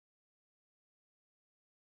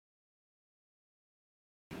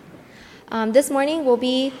This morning we'll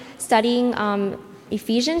be studying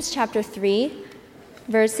Ephesians chapter 3,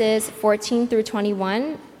 verses 14 through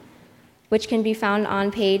 21, which can be found on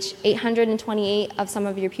page 828 of some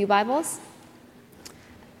of your pew Bibles.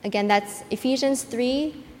 Again, that's Ephesians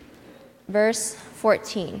 3, verse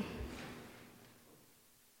 14.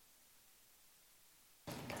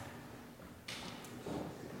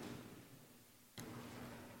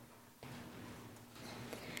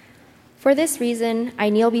 For this reason, I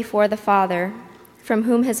kneel before the Father, from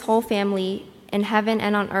whom his whole family in heaven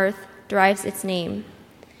and on earth derives its name.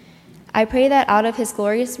 I pray that out of his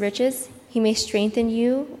glorious riches, he may strengthen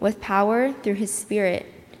you with power through his Spirit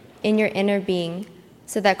in your inner being,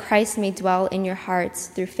 so that Christ may dwell in your hearts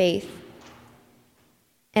through faith.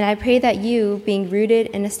 And I pray that you, being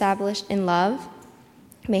rooted and established in love,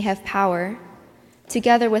 may have power,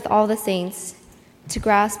 together with all the saints, to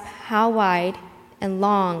grasp how wide and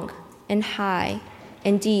long and high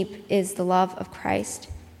and deep is the love of Christ,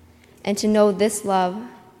 and to know this love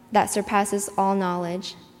that surpasses all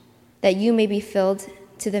knowledge, that you may be filled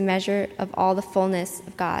to the measure of all the fullness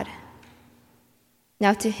of God.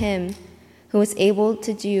 Now to him who is able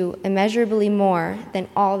to do immeasurably more than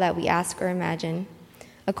all that we ask or imagine,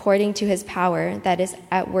 according to his power that is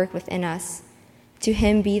at work within us, to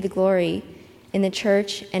him be the glory in the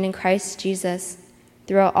church and in Christ Jesus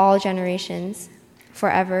throughout all generations,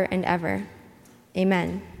 forever and ever.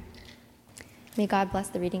 Amen. May God bless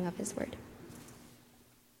the reading of his word.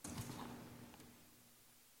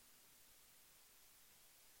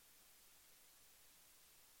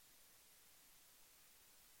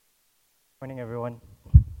 Morning, everyone.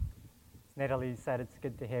 As Natalie said, it's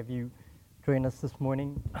good to have you join us this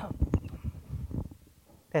morning.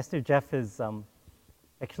 Pastor Jeff is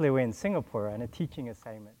actually away in Singapore on a teaching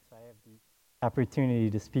assignment, so I have the opportunity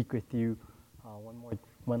to speak with you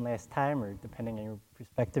one last time, or depending on your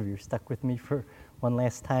perspective, you're stuck with me for one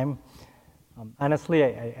last time. Honestly,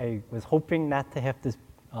 I was hoping not to have to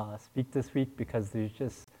speak this week because there's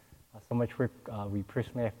just so much work we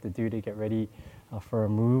personally have to do to get ready for a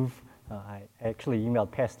move. I actually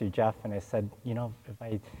emailed Pastor Jeff and I said, you know, if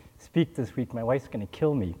I speak this week, my wife's going to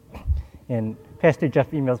kill me. And Pastor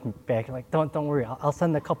Jeff emails me back like, don't worry, I'll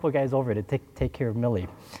send a couple guys over to take care of Millie.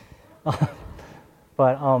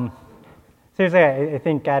 But seriously, I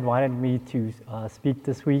think God wanted me to speak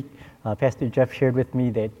this week. Pastor Jeff shared with me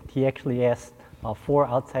that he actually asked 4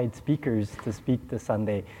 outside speakers to speak this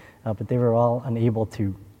Sunday, but they were all unable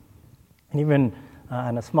to. And even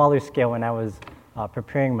on a smaller scale, when I was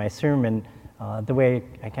preparing my sermon, the way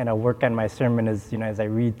I kind of work on my sermon is, you know, as I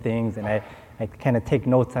read things and I kind of take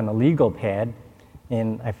notes on a legal pad.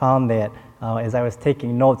 And I found that as I was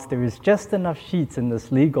taking notes, there was just enough sheets in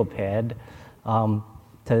this legal pad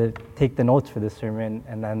to take the notes for the sermon,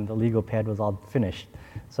 and then the legal pad was all finished.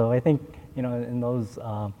 So I think, you know, in those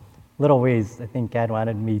little ways, I think God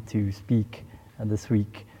wanted me to speak this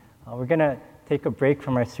week. We're going to take a break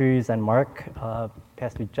from our series on Mark.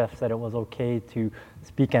 Pastor Jeff said it was okay to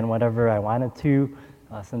speak on whatever I wanted to.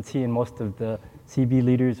 Since he and most of the CB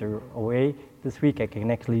leaders are away this week, I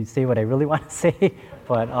can actually say what I really want to say,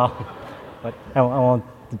 but I won't.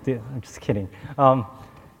 I'm just kidding.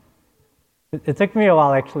 It took me a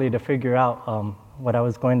while actually to figure out what I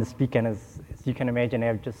was going to speak on. As you can imagine, I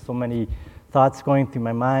have just so many thoughts going through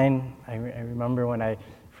my mind. I remember when I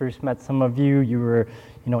first met some of you, you were,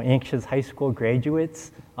 you know, anxious high school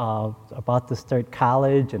graduates about to start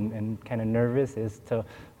college and kind of nervous as to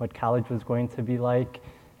what college was going to be like.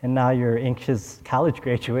 And now you're anxious college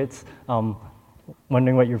graduates,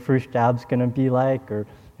 wondering what your first job's going to be like, or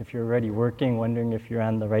if you're already working, wondering if you're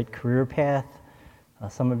on the right career path.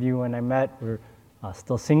 Some of you, when I met, were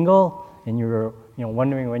still single, and you were, you know,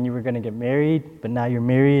 wondering when you were going to get married. But now you're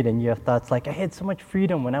married, and you have thoughts like, I had so much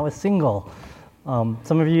freedom when I was single.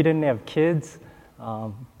 Some of you didn't have kids,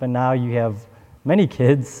 but now you have many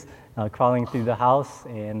kids crawling through the house,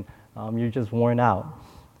 and you're just worn out.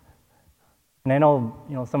 And I know,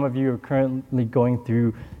 you know, some of you are currently going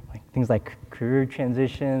through things like career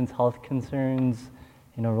transitions, health concerns,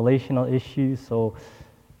 you know, relational issues. So,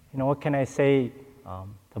 you know, what can I say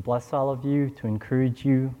to bless all of you, to encourage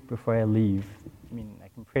you before I leave? I mean, I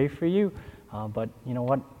can pray for you, but, you know,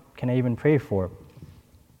 what can I even pray for?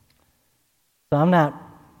 So I'm not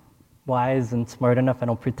wise and smart enough, I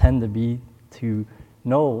don't pretend to be, to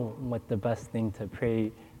know what the best thing to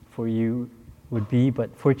pray for you would be,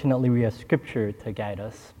 but fortunately we have Scripture to guide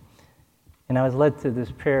us. And I was led to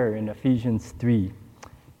this prayer in Ephesians 3. You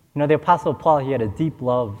know, the Apostle Paul, he had a deep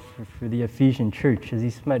love for the Ephesian church as he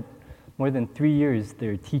spent more than 3 years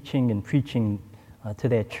there teaching and preaching to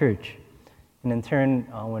that church. And in turn,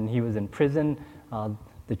 when he was in prison,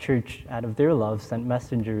 the church, out of their love, sent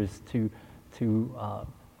messengers to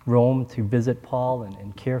Rome to visit Paul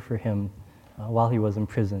and care for him while he was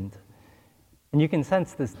imprisoned. And you can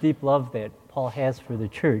sense this deep love that Paul has for the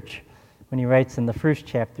church when he writes in the first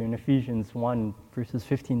chapter in Ephesians 1, verses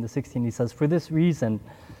 15 to 16, he says, "For this reason,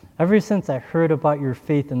 ever since I heard about your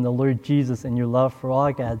faith in the Lord Jesus and your love for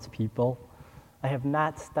all God's people, I have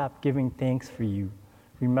not stopped giving thanks for you,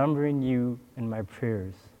 remembering you in my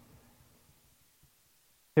prayers."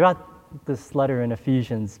 Throughout this letter in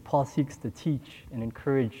Ephesians, Paul seeks to teach and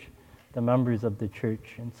encourage the members of the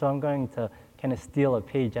church. And so I'm going to kind of steal a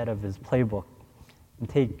page out of his playbook and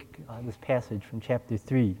take this passage from chapter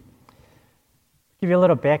 3. Give you a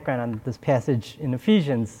little background on this passage. In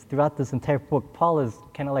Ephesians, throughout this entire book, Paul is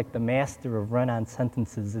kind of like the master of run-on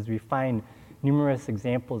sentences, as we find numerous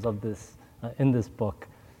examples of this in this book.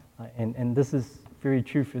 And this is very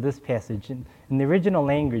true for this passage. In the original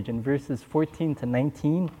language, in verses 14 to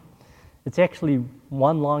 19, it's actually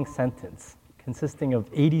one long sentence consisting of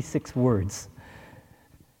 86 words.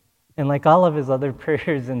 And like all of his other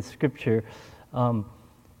prayers in Scripture,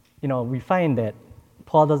 we find that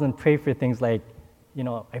Paul doesn't pray for things like,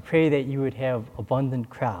 I pray that you would have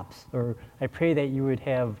abundant crops, or I pray that you would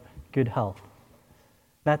have good health.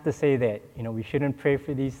 Not to say that, we shouldn't pray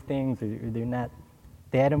for these things, or they're not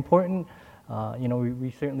that important.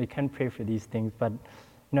 We certainly can pray for these things, but,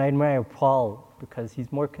 I admire Paul because he's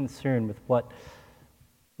more concerned with what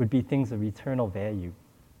would be things of eternal value.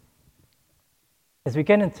 As we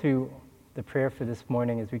get into the prayer for this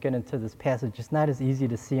morning, as we get into this passage, it's not as easy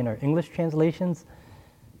to see in our English translations.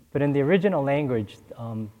 But in the original language,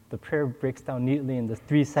 the prayer breaks down neatly into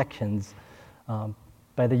 3 sections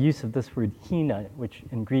by the use of this word hina, which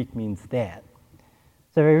in Greek means that.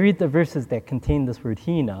 So if I read the verses that contain this word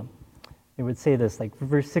hina, it would say this, like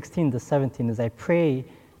verse 16 to 17 is, "I pray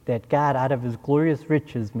that God, out of his glorious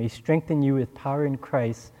riches, may strengthen you with power in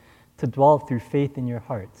Christ to dwell through faith in your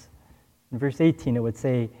hearts." In verse 18, it would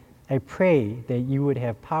say, "I pray that you would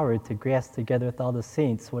have power to grasp together with all the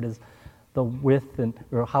saints what is the width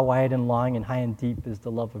or how wide and long and high and deep is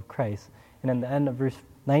the love of Christ." And in the end of verse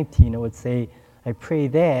 19, it would say, "I pray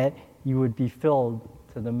that you would be filled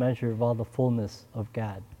to the measure of all the fullness of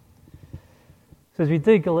God." So as we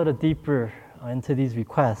dig a little deeper into these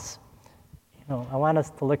requests, I want us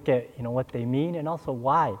to look at what they mean and also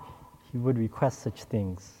why he would request such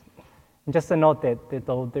things. And just to note that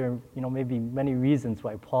though there may be many reasons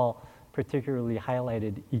why Paul particularly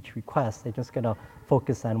highlighted each request, I'm just going to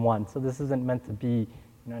focus on one. So this isn't meant to be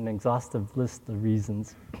an exhaustive list of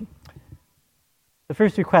reasons. The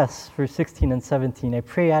first request, verse 16 and 17, "I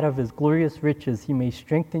pray out of his glorious riches he may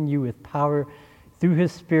strengthen you with power through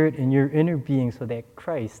his Spirit in your inner being, so that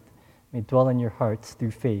Christ may dwell in your hearts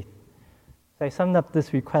through faith." So I summed up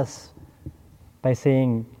this request by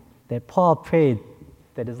saying that Paul prayed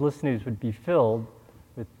that his listeners would be filled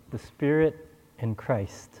with the Spirit and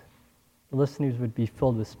Christ. The listeners would be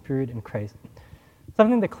filled with Spirit and Christ.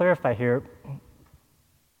 Something to clarify here,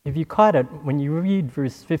 if you caught it, when you read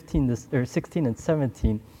verse 16 and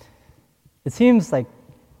 17, it seems like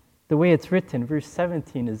the way it's written, verse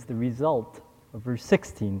 17 is the result of verse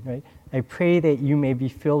 16, right? "I pray that you may be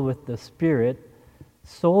filled with the Spirit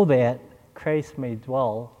so that Christ may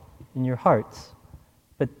dwell in your hearts."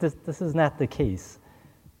 But this is not the case.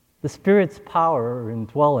 The Spirit's power or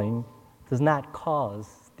indwelling does not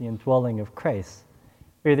cause the indwelling of Christ.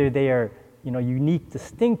 Rather, they are unique,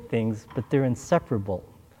 distinct things, but they're inseparable.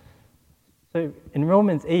 So in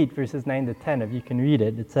Romans 8, verses 9 to 10, if you can read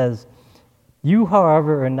it, it says, "You,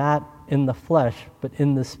 however, are not in the flesh, but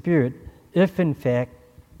in the Spirit, if in fact,"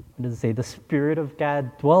 what does it say, "the Spirit of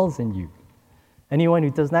God dwells in you. Anyone who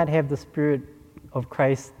does not have the Spirit of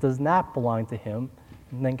Christ does not belong to him."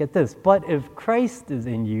 And then get this, "But if Christ is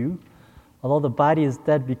in you, although the body is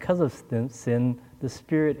dead because of sin, the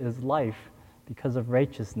Spirit is life because of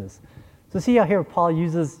righteousness." So see how here Paul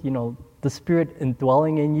uses, the Spirit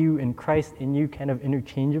indwelling in you and Christ in you kind of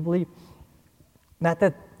interchangeably? Not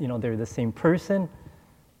that, they're the same person,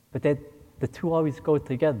 but that the two always go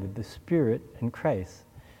together, the Spirit and Christ.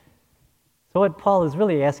 So what Paul is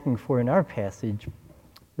really asking for in our passage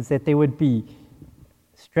is that they would be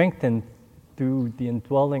strengthened through the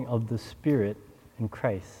indwelling of the Spirit in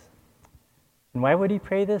Christ. And why would he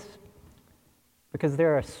pray this? Because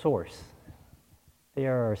they're our source. They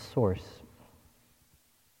are our source.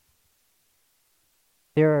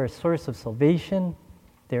 They are our source of salvation.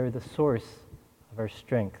 They are the source of our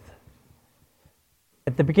strength.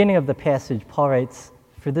 At the beginning of the passage, Paul writes,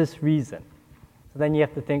 "For this reason." So then you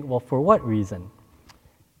have to think, well, for what reason?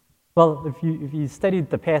 Well, if you studied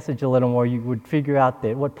the passage a little more, you would figure out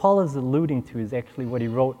that what Paul is alluding to is actually what he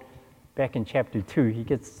wrote back in chapter 2. He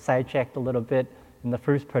gets sidetracked a little bit in the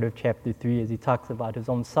first part of chapter 3 as he talks about his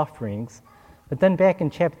own sufferings. But then back in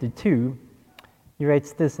chapter 2, he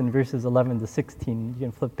writes this in verses 11 to 16. You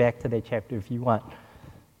can flip back to that chapter if you want.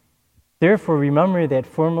 Therefore, remember that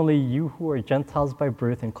formerly you who are Gentiles by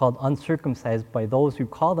birth and called uncircumcised by those who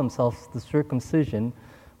call themselves the circumcision,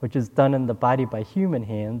 which is done in the body by human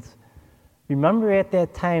hands, remember at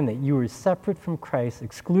that time that you were separate from Christ,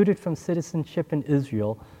 excluded from citizenship in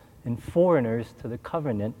Israel, and foreigners to the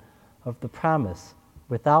covenant of the promise,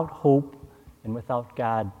 without hope and without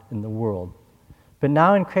God in the world. But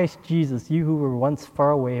now in Christ Jesus, you who were once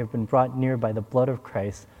far away have been brought near by the blood of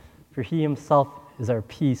Christ, for he himself is our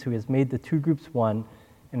peace, who has made the two groups one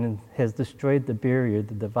and has destroyed the barrier,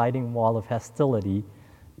 the dividing wall of hostility,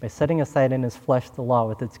 by setting aside in his flesh the law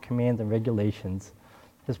with its commands and regulations.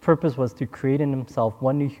 His purpose was to create in himself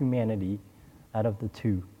one new humanity out of the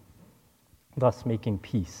two, thus making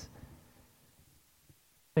peace.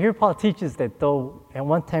 So here Paul teaches that though at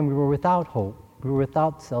one time we were without hope, we were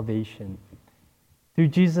without salvation, through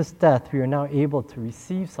Jesus' death we are now able to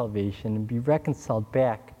receive salvation and be reconciled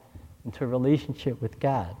back into a relationship with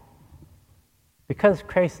God. Because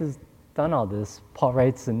Christ has done all this, Paul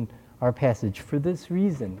writes in our passage, for this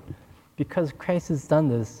reason, because Christ has done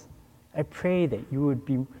this, I pray that you would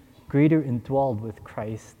be greater indwelled with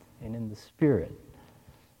Christ and in the Spirit.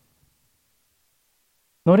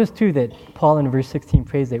 Notice too that Paul in verse 16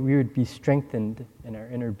 prays that we would be strengthened in our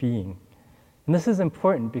inner being. And this is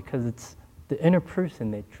important because it's the inner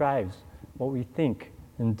person that drives what we think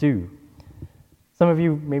and do. Some of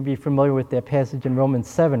you may be familiar with that passage in Romans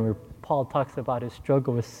 7 where Paul talks about his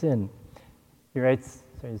struggle with sin. He writes,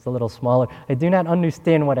 sorry, it's a little smaller, I do not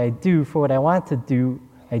understand what I do, for what I want to do,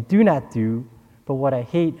 I do not do, but what I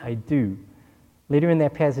hate, I do. Later in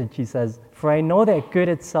that passage, he says, for I know that good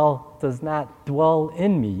itself does not dwell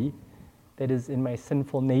in me, that is, in my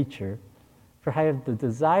sinful nature. For I have the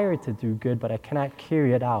desire to do good, but I cannot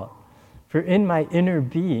carry it out. For in my inner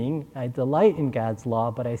being, I delight in God's law,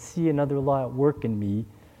 but I see another law at work in me,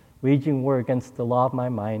 waging war against the law of my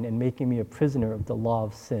mind and making me a prisoner of the law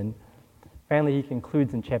of sin. Finally, he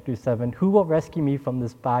concludes in chapter 7, who will rescue me from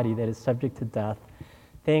this body that is subject to death?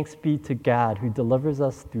 Thanks be to God who delivers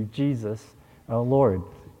us through Jesus our Lord.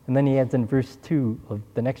 And then he adds in verse 2 of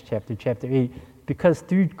the next chapter, chapter 8, because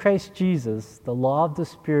through Christ Jesus, the law of the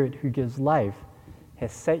Spirit who gives life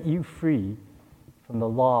has set you free from the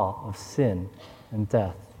law of sin and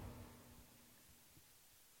death.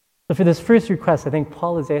 So for this first request, I think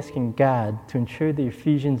Paul is asking God to ensure the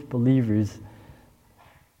Ephesians believers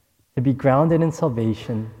to be grounded in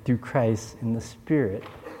salvation through Christ in the Spirit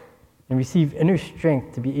and receive inner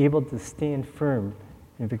strength to be able to stand firm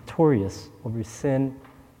and victorious over sin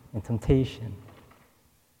and temptation.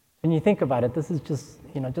 When you think about it, this is just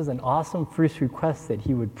an awesome first request that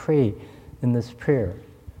he would pray in this prayer.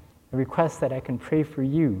 A request that I can pray for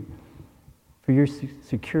you, for your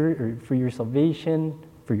for your salvation,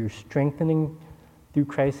 for your strengthening through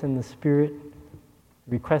Christ in the Spirit.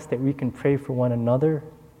 A request that we can pray for one another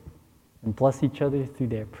and bless each other through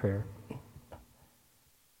that prayer.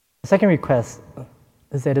 The second request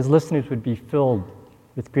is that his listeners would be filled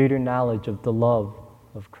with greater knowledge of the love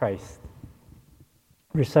of Christ.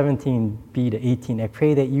 Verse 17b to 18, I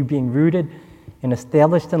pray that you being rooted and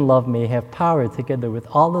established in love may have power together with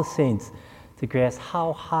all the saints to grasp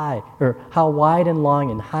how wide and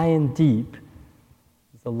long and high and deep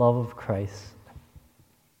is the love of Christ.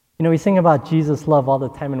 We sing about Jesus' love all the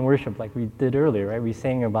time in worship like we did earlier, right? We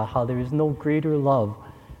sang about how there is no greater love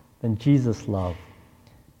than Jesus' love.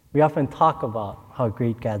 We often talk about how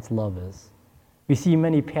great God's love is. We see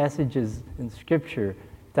many passages in Scripture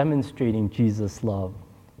demonstrating Jesus' love.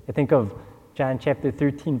 I think of John chapter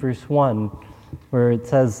 13, verse 1, where it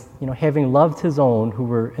says, having loved his own who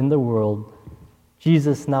were in the world,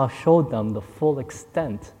 Jesus now showed them the full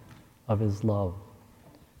extent of his love.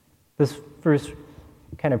 This verse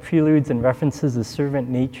kind of preludes and references his servant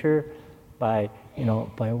nature by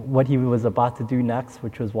what he was about to do next,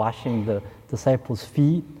 which was washing the disciples'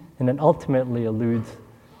 feet, and then ultimately alludes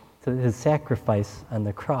to his sacrifice on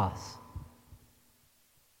the cross.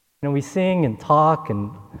 We sing and talk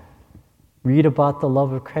and read about the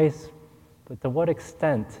love of Christ, but to what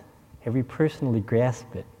extent have we personally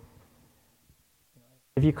grasped it?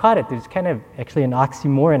 If you caught it, there's kind of actually an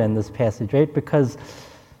oxymoron in this passage, right? Because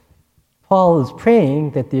Paul is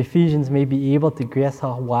praying that the Ephesians may be able to grasp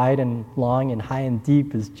how wide and long and high and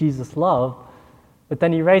deep is Jesus' love, but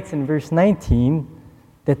then he writes in verse 19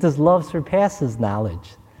 that this love surpasses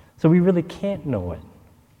knowledge. So we really can't know it.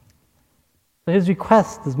 So his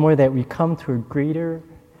request is more that we come to a greater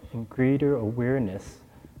and greater awareness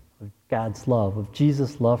of God's love, of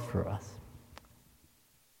Jesus' love for us.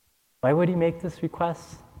 Why would he make this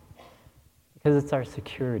request? Because it's our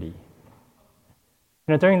security.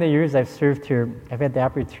 During the years I've served here, I've had the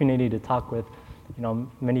opportunity to talk with,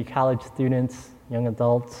 many college students, young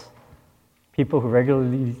adults, people who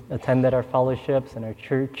regularly attended our fellowships and our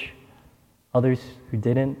church, others who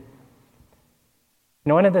didn't.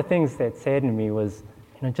 One of the things that saddened me was,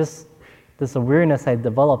 just this awareness I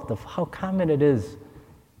developed of how common it is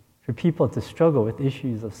for people to struggle with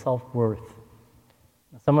issues of self-worth.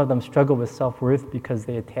 Some of them struggle with self-worth because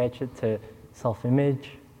they attach it to self-image.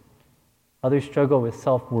 Others struggle with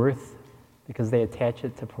self-worth because they attach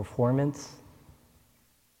it to performance.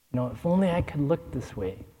 If only I could look this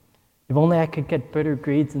way. If only I could get better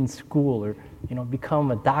grades in school or,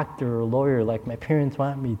 become a doctor or a lawyer like my parents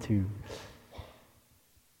want me to.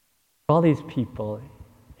 All these people,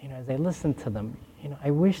 as I listen to them,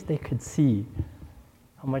 I wish they could see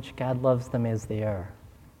how much God loves them as they are.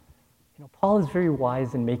 Paul is very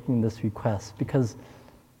wise in making this request because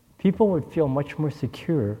people would feel much more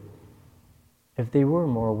secure if they were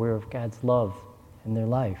more aware of God's love in their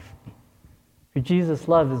life. For Jesus'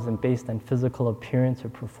 love isn't based on physical appearance or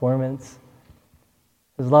performance.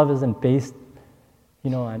 His love isn't based,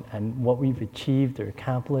 on what we've achieved or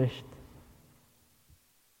accomplished.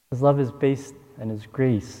 His love is based on his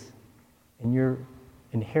grace, and your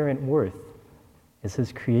inherent worth is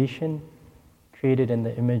his creation, created in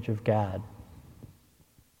the image of God.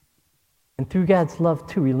 And through God's love,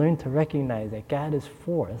 too, we learn to recognize that God is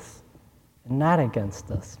for us and not against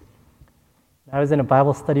us. I was in a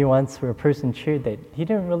Bible study once where a person shared that he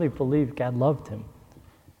didn't really believe God loved him.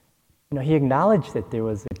 He acknowledged that there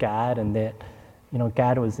was a God and that,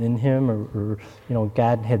 God was in him or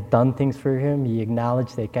God had done things for him. He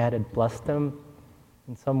acknowledged that God had blessed him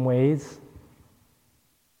in some ways.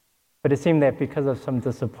 But it seemed that because of some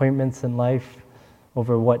disappointments in life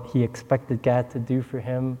over what he expected God to do for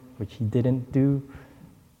him, which he didn't do,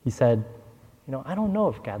 he said, I don't know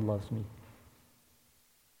if God loves me.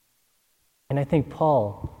 And I think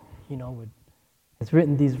Paul, has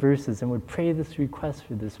written these verses and would pray this request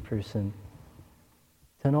for this person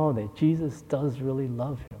to know that Jesus does really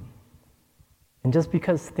love him. And just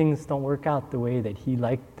because things don't work out the way that he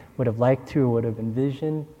would have liked to or would have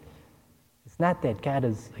envisioned, it's not that God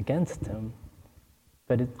is against him,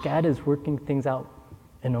 but God is working things out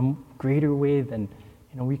in a greater way than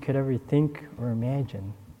we could ever think or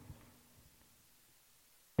imagine.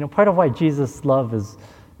 Part of why Jesus' love is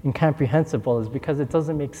incomprehensible is because it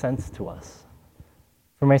doesn't make sense to us.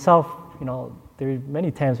 For myself, there are many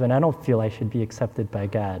times when I don't feel I should be accepted by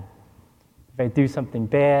God. If I do something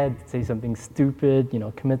bad, say something stupid,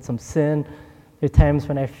 commit some sin, there are times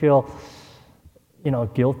when I feel,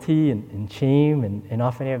 guilty and shame, and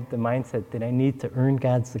often I have the mindset that I need to earn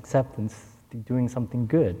God's acceptance through doing something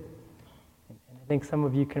good. And I think some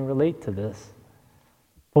of you can relate to this.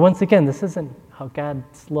 But once again, this isn't how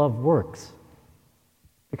God's love works.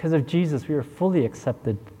 Because of Jesus, we are fully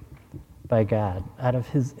accepted by God out of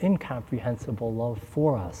his incomprehensible love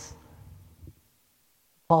for us.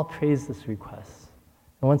 Paul prays this request.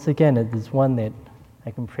 And once again, it is one that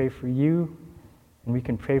I can pray for you, and we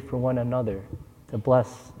can pray for one another to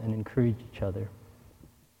bless and encourage each other.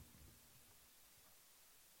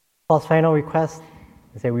 Paul's final request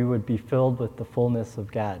is that we would be filled with the fullness of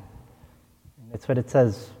God. And that's what it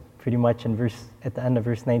says pretty much at the end of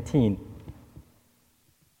verse 19.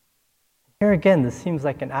 Here again, this seems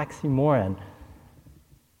like an oxymoron,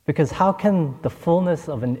 because how can the fullness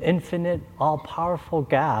of an infinite, all-powerful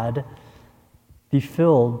God be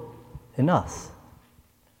filled in us?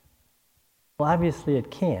 Well, obviously it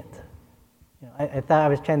can't. I thought I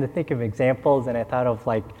was trying to think of examples, and I thought of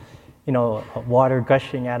water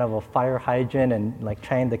gushing out of a fire hydrant and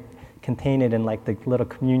trying to contain it in the little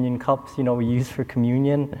communion cups, we use for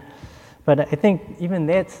communion. But I think even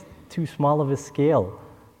that's too small of a scale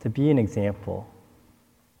to be an example.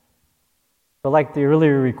 But like the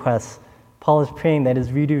earlier requests, Paul is praying that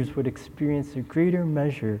his readers would experience a greater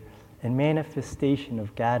measure and manifestation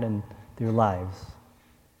of God in their lives.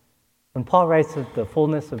 When Paul writes of the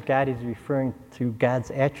fullness of God, he's referring to God's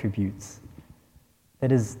attributes, that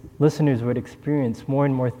his listeners would experience more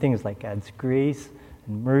and more things like God's grace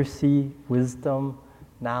and mercy, wisdom,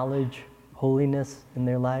 knowledge, holiness in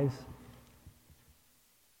their lives.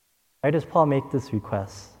 Why does Paul make this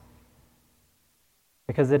request?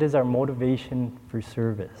 Because it is our motivation for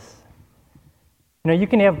service. You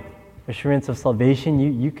can have assurance of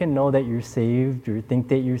salvation. You can know that you're saved or think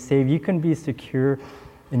that you're saved. You can be secure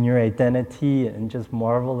in your identity and just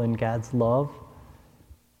marvel in God's love.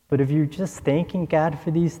 But if you're just thanking God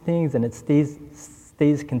for these things and it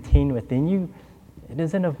stays contained within you, it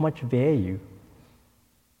isn't of much value.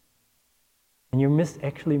 And you're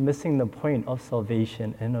actually missing the point of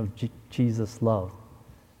salvation and of Jesus' love.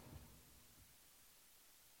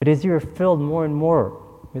 But as you're filled more and more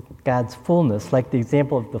with God's fullness, like the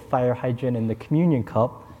example of the fire hydrant and the communion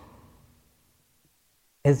cup,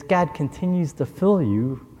 as God continues to fill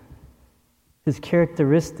you, His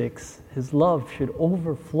characteristics, His love should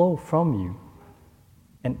overflow from you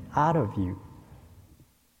and out of you.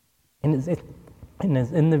 And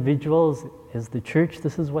as individuals, as the church,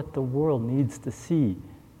 this is what the world needs to see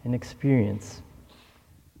and experience.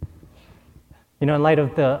 In light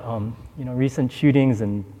of the recent shootings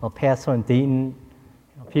in El Paso and Dayton,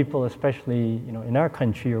 people, especially in our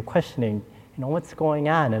country, are questioning, what's going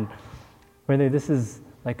on and whether this is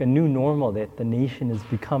like a new normal that the nation is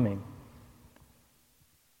becoming.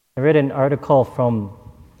 I read an article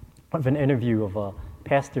of an interview of a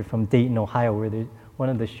pastor from Dayton, Ohio, where one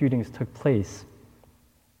of the shootings took place.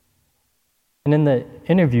 And in the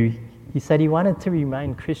interview, he said he wanted to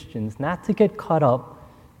remind Christians not to get caught up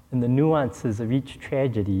in the nuances of each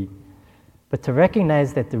tragedy, but to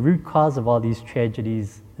recognize that the root cause of all these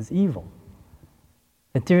tragedies is evil.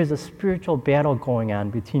 That there is a spiritual battle going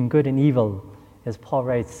on between good and evil, as Paul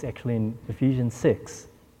writes actually in Ephesians 6.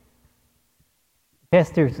 The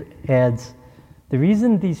pastor adds, the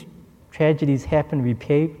reason these tragedies happen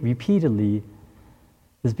repeatedly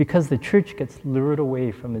is because the church gets lured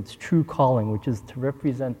away from its true calling, which is to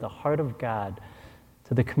represent the heart of God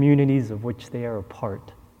to the communities of which they are a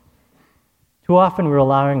part. Too often we're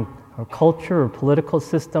allowing our culture or political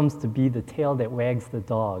systems to be the tail that wags the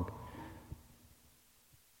dog.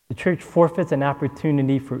 The church forfeits an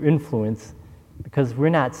opportunity for influence because we're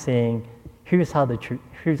not saying, here's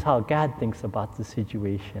how God thinks about the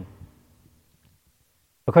situation.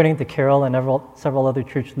 According to Carol and several other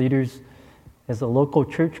church leaders, as the local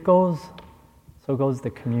church goes, so goes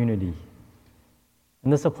the community.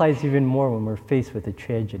 And this applies even more when we're faced with a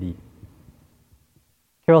tragedy.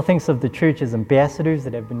 Carol thinks of the church as ambassadors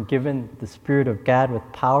that have been given the Spirit of God with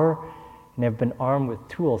power and have been armed with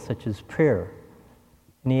tools such as prayer.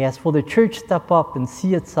 And he asks, will the church step up and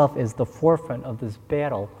see itself as the forefront of this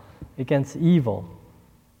battle against evil,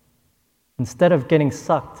 instead of getting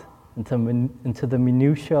sucked into the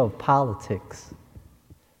minutiae of politics?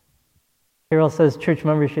 Carol says church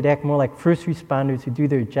members should act more like first responders who do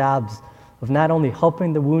their jobs of not only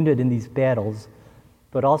helping the wounded in these battles,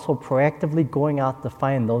 but also proactively going out to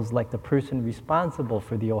find those like the person responsible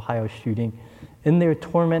for the Ohio shooting in their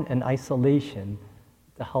torment and isolation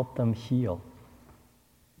to help them heal.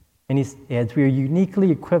 And he adds, we are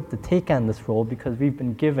uniquely equipped to take on this role because we've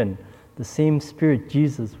been given the same Spirit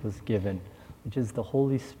Jesus was given, which is the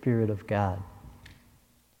Holy Spirit of God.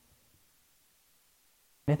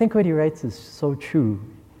 And I think what he writes is so true.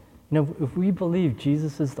 If we believe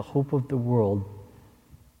Jesus is the hope of the world,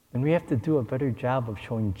 then we have to do a better job of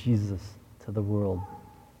showing Jesus to the world.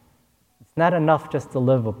 It's not enough just to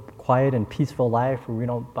live a quiet and peaceful life where we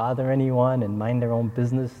don't bother anyone and mind our own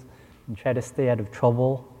business and try to stay out of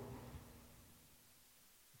trouble.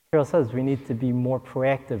 Carol says we need to be more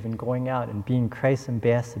proactive in going out and being Christ's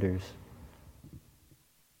ambassadors.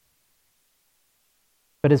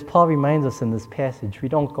 But as Paul reminds us in this passage, we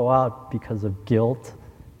don't go out because of guilt,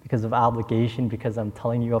 because of obligation, because I'm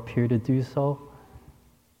telling you up here to do so,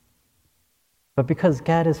 but because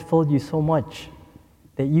God has filled you so much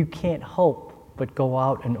that you can't help but go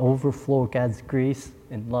out and overflow God's grace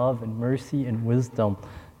and love and mercy and wisdom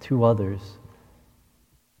to others.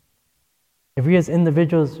 If we as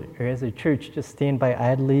individuals or as a church just stand by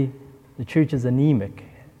idly, the church is anemic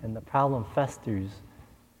and the problem festers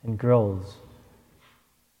and grows.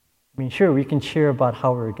 Sure, we can share about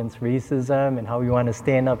how we're against racism and how we want to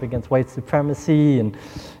stand up against white supremacy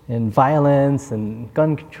and violence and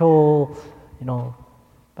gun control,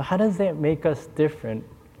 but how does that make us different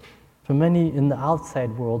from many in the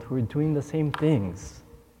outside world who are doing the same things?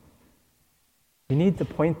 We need to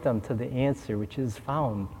point them to the answer, which is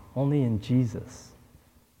found only in Jesus.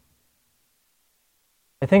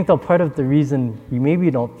 I think, though, part of the reason we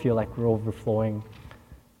maybe don't feel like we're overflowing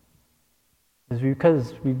is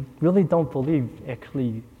because we really don't believe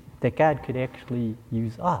that God could actually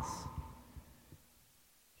use us.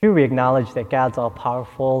 Here we acknowledge that God's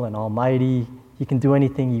all-powerful and almighty. He can do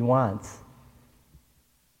anything he wants.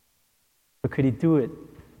 But could he do it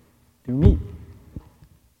through me,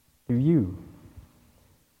 through you?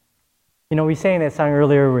 We sang that song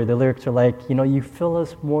earlier where the lyrics are like, you fill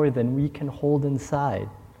us more than we can hold inside.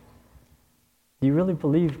 Do you really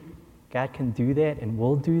believe God can do that and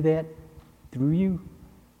will do that through you?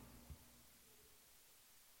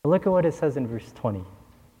 Look at what it says in verse 20.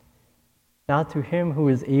 Now to him who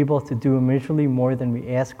is able to do immeasurably more than we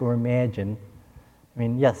ask or imagine. I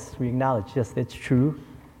mean, yes, we acknowledge, yes, that's true.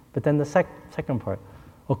 But then the second part.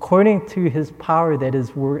 According to his power that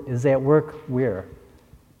is at work where?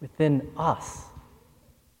 Within us.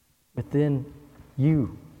 Within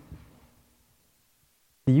you.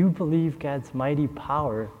 Do you believe God's mighty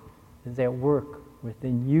power is at work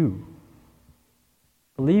within you?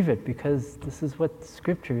 Believe it, because this is what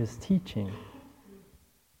Scripture is teaching.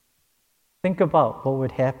 Think about what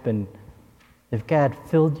would happen if God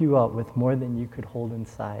filled you up with more than you could hold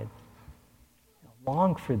inside.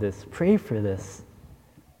 Long for this, pray for this,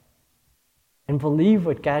 and believe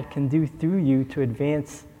what God can do through you to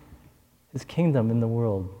advance His kingdom in the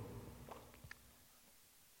world.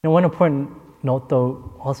 Now, one important note,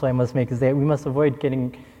 though, also I must make is that we must avoid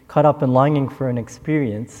getting caught up in longing for an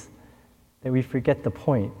experience that we forget the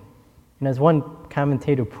point. And as one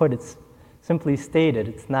commentator put it, simply stated,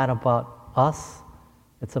 it's not about us,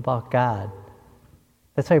 it's about God.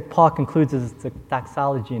 That's why Paul concludes his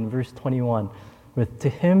doxology in verse 21 with, "To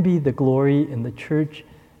him be the glory in the church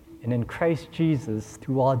and in Christ Jesus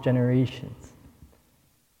through all generations."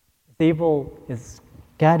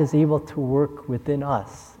 God is able to work within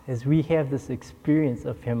us as we have this experience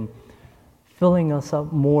of Him filling us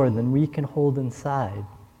up more than we can hold inside.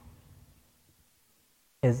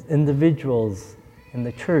 As individuals in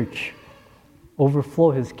the church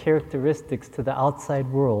overflow His characteristics to the outside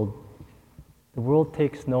world, the world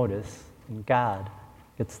takes notice and God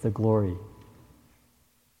gets the glory.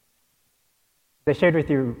 I shared with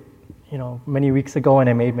you, many weeks ago when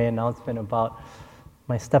I made my announcement about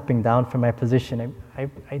my stepping down from my position.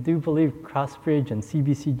 I do believe Crossbridge and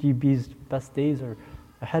CBCGB's best days are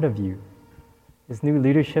ahead of you. As new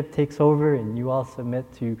leadership takes over and you all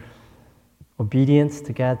submit to obedience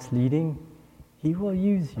to God's leading, He will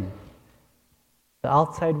use you. The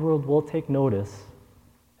outside world will take notice,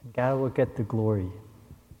 and God will get the glory.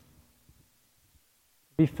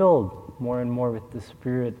 Be filled more and more with the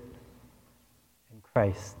Spirit and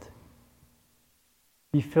Christ.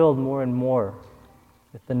 Be filled more and more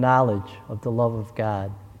with the knowledge of the love of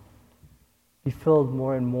God. Be filled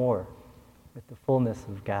more and more with the fullness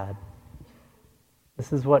of God.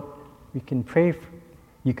 This is what we can pray for.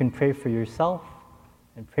 You can pray for yourself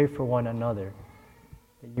and pray for one another,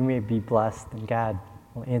 that you may be blessed and God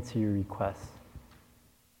will answer your requests.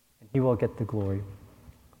 And He will get the glory.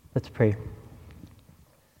 Let's pray.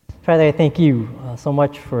 Father, I thank you so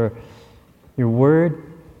much for your word.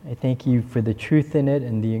 I thank you for the truth in it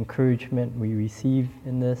and the encouragement we receive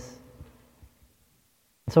in this.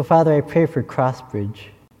 And so, Father, I pray for Crossbridge,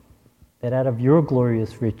 that out of your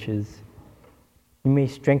glorious riches, you may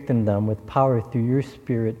strengthen them with power through your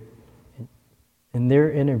Spirit in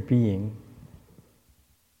their inner being,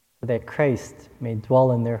 so that Christ may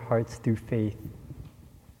dwell in their hearts through faith.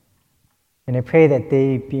 And I pray that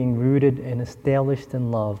they, being rooted and established in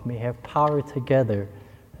love, may have power together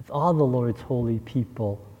with all the Lord's holy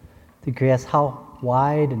people to grasp how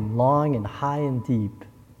wide and long and high and deep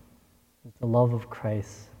is the love of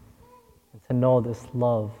Christ, and to know this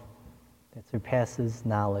love that surpasses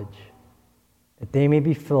knowledge, that they may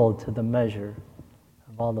be filled to the measure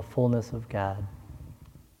of all the fullness of God.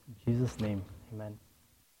 In Jesus' name, amen.